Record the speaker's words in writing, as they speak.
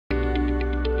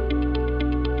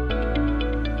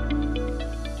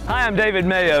I'm David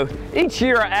Mayo. Each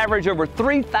year I average over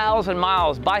 3,000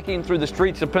 miles biking through the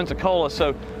streets of Pensacola,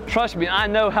 so trust me, I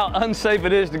know how unsafe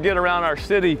it is to get around our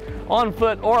city on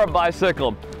foot or a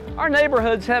bicycle. Our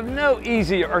neighborhoods have no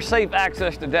easy or safe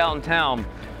access to downtown,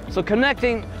 so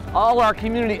connecting all our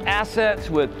community assets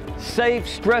with safe,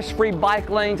 stress-free bike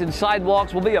lanes and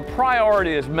sidewalks will be a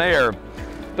priority as mayor.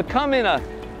 Becoming a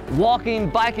walking,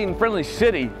 biking friendly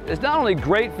city is not only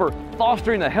great for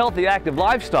fostering a healthy, active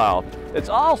lifestyle, it's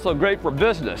also great for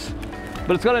business.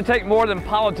 But it's going to take more than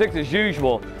politics as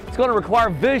usual. It's going to require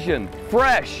vision,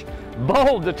 fresh,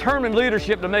 bold, determined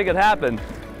leadership to make it happen.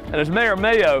 And as Mayor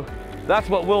Mayo, that's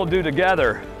what we'll do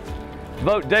together.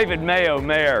 Vote David Mayo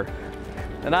mayor.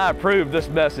 And I approve this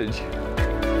message.